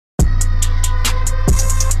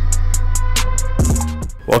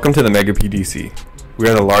Welcome to the MEGA PDC. We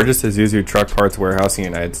are the largest Isuzu truck parts warehouse in the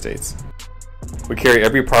United States. We carry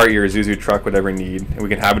every part your Isuzu truck would ever need, and we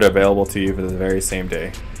can have it available to you for the very same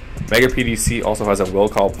day. MEGA PDC also has a will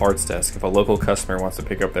call parts desk if a local customer wants to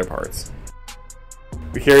pick up their parts.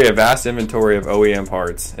 We carry a vast inventory of OEM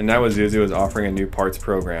parts, and now Isuzu is offering a new parts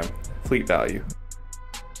program, Fleet Value.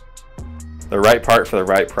 The right part for the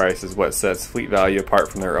right price is what sets Fleet Value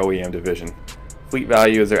apart from their OEM division. Fleet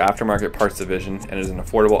Value is their aftermarket parts division and is an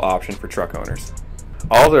affordable option for truck owners.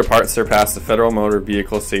 All of their parts surpass the Federal Motor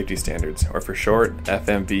Vehicle Safety Standards, or for short,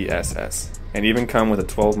 FMVSS, and even come with a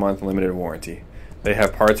 12-month limited warranty. They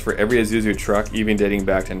have parts for every Isuzu truck, even dating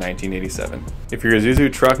back to 1987. If your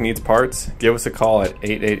Isuzu truck needs parts, give us a call at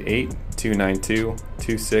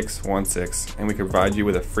 888-292-2616 and we can provide you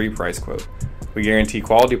with a free price quote. We guarantee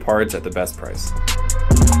quality parts at the best price.